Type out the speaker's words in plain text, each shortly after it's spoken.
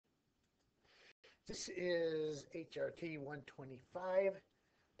This is HRT125,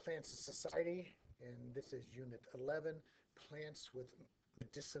 Plants and Society, and this is Unit 11, Plants with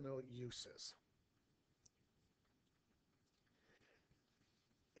Medicinal Uses.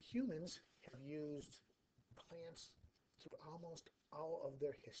 Humans have used plants through almost all of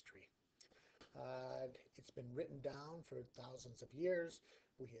their history. It's been written down for thousands of years.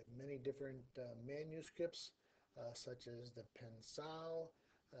 We have many different manuscripts, such as the Pensal,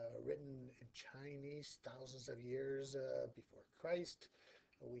 written in Chinese thousands of years before Christ.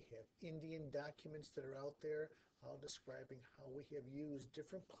 We have Indian documents that are out there, all describing how we have used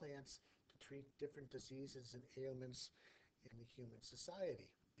different plants to treat different diseases and ailments in the human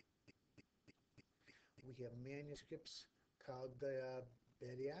society. We have manuscripts called the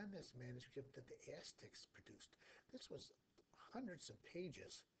Berianes manuscript that the Aztecs produced. This was hundreds of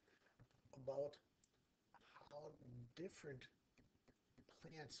pages about how different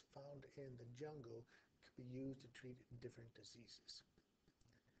plants found in the jungle could be used to treat different diseases.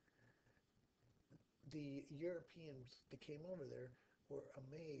 The Europeans that came over there were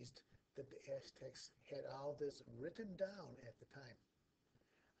amazed that the Aztecs had all this written down at the time.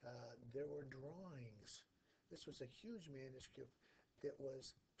 There were drawings. This was a huge manuscript that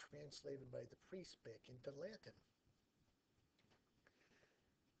was translated by the priests back into Latin.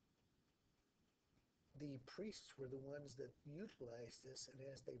 The priests were the ones that utilized this, and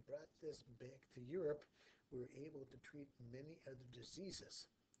as they brought this back to Europe, we were able to treat many other diseases.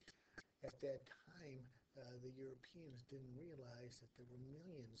 At that time, the Europeans didn't realize that there were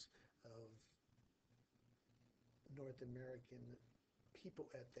millions of North American people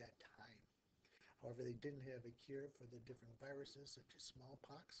at that time. However, they didn't have a cure for the different viruses such as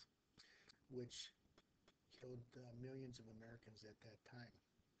smallpox, which killed millions of Americans at that time.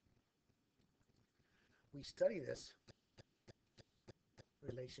 We study this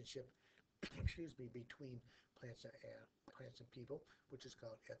relationship, excuse me, between plants and people, which is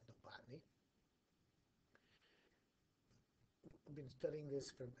called ethnobotany. We've been studying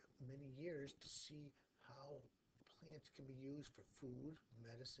this for many years to see how plants can be used for food,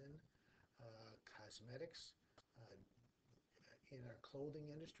 medicine, cosmetics, uh, in our clothing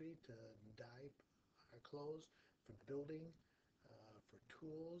industry to dye our clothes, for building, for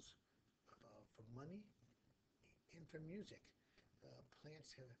tools, for money, and for music.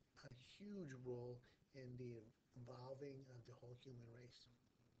 Plants have a huge role in the evolving of the whole human race.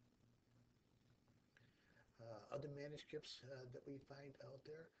 Other manuscripts that we find out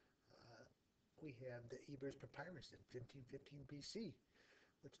there, uh, we have the Ebers Papyrus in 1515 BC,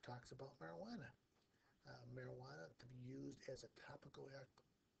 which talks about marijuana. Marijuana to be used as a topical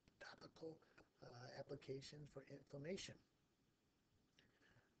application for inflammation.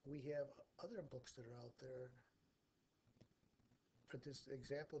 We have other books that are out there. For this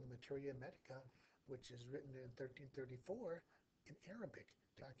example, the Materia Medica, which is written in 1334 in Arabic,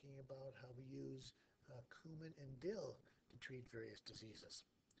 talking about how we use cumin and dill to treat various diseases.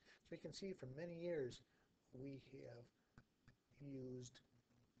 So you can see for many years we have used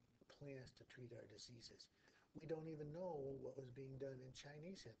plants to treat our diseases. We don't even know what was being done in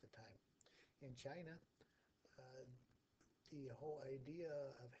Chinese at the time. In China, uh, the whole idea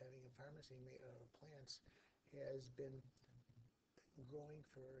of having a pharmacy made out of plants has been growing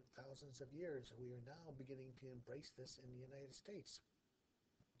for thousands of years. We are now beginning to embrace this in the United States.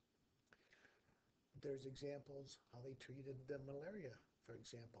 There's examples how they treated the malaria, for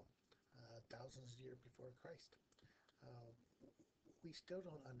example, thousands of years before Christ. Uh, we still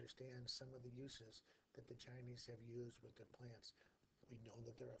don't understand some of the uses that the Chinese have used with their plants. We know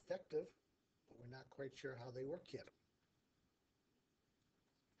that they're effective, but we're not quite sure how they work yet.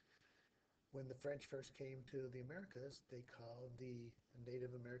 When the French first came to the Americas, they called the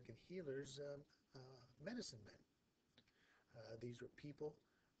Native American healers medicine men. These were people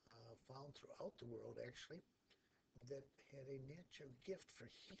found throughout the world, actually, that had a natural gift for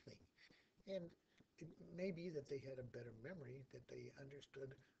healing. And it may be that they had a better memory, that they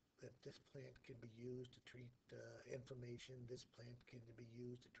understood that this plant can be used to treat inflammation, this plant can be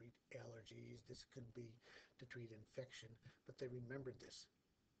used to treat allergies, this could be to treat infection, but they remembered this.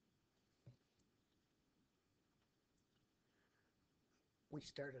 We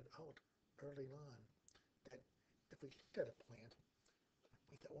started out early on that if we looked at a plant,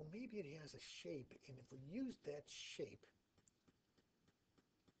 we thought, well, maybe it has a shape, and if we use that shape,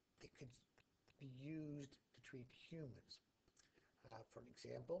 it could be used to treat humans. For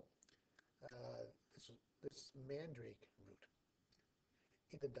example, uh, this mandrake root.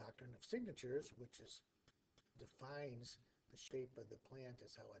 In the doctrine of signatures, which defines the shape of the plant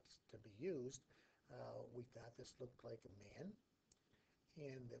as how it's to be used, we thought this looked like a man,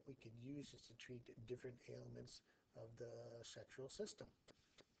 and that we could use this to treat different ailments of the sexual system.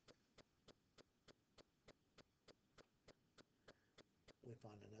 We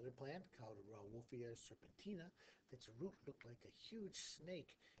found another plant called Rauwolfia serpentina that's root looked like a huge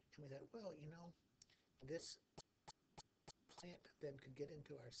snake. And we thought, well, this plant then could get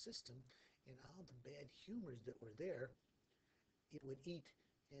into our system, and all the bad humors that were there, it would eat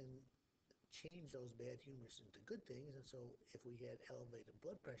and change those bad humors into good things. And so if we had elevated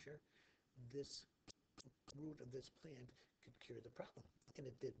blood pressure, this root of this plant could cure the problem. And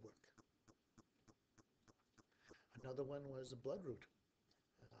it did work. Another one was the bloodroot.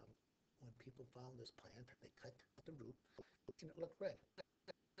 Um, when people found this plant, they cut the root and it looked red.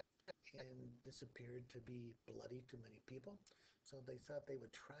 And this appeared to be bloody to many people. So they thought they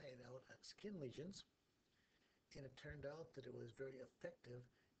would try it out on skin lesions. And it turned out that it was very effective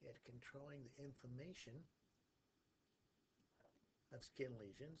at controlling the inflammation of skin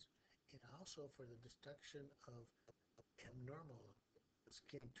lesions and also for the destruction of abnormal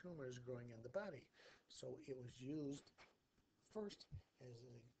skin tumors growing in the body. So it was used first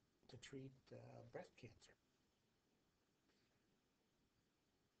to treat breast cancer.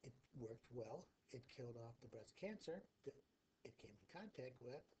 It worked well. It killed off the breast cancer that it came in contact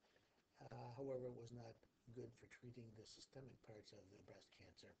with. However, it was not good for treating the systemic parts of the breast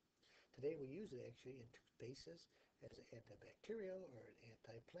cancer. Today we use it actually in two spaces as an antibacterial or an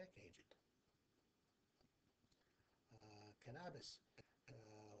anti-plaque agent. Cannabis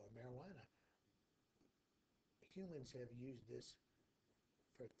or marijuana. Humans have used this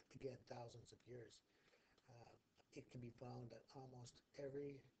for, again, thousands of years. Uh, it can be found at almost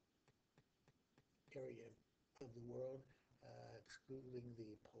every area of the world, excluding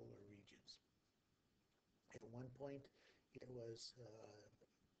the polar regions. At one point, it was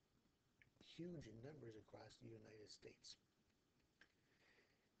huge in numbers across the United States.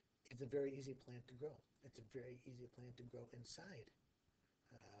 It's a very easy plant to grow. It's a very easy plant to grow inside.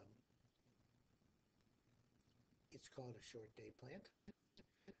 Um, it's called a short day plant,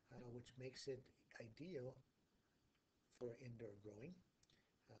 which makes it ideal for indoor growing.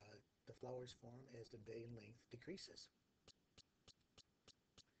 Uh, the flowers form as the day length decreases.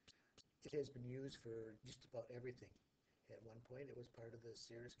 It has been used for just about everything. At one point, it was part of the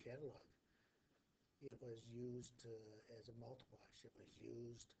Sears catalog. It was used as a mouthwash. It was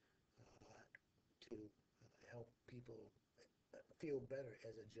used to help people feel better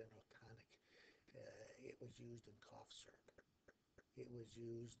as a general tonic. It was used in cough syrup. It was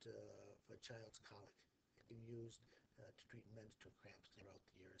used for child's colic. It's been used to treat menstrual cramps throughout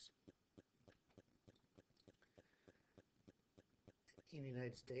the years. In the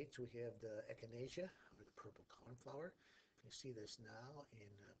United States, we have the echinacea, or the purple cornflower. You see this now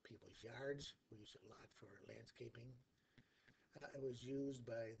in people's yards. We use it a lot for landscaping. It was used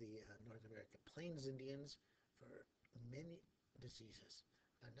by the North American Plains Indians for many diseases.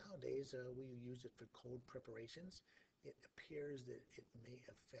 Nowadays, we use it for cold preparations. It appears that it may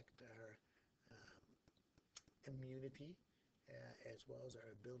affect our immunity as well as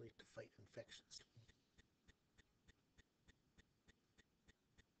our ability to fight infections.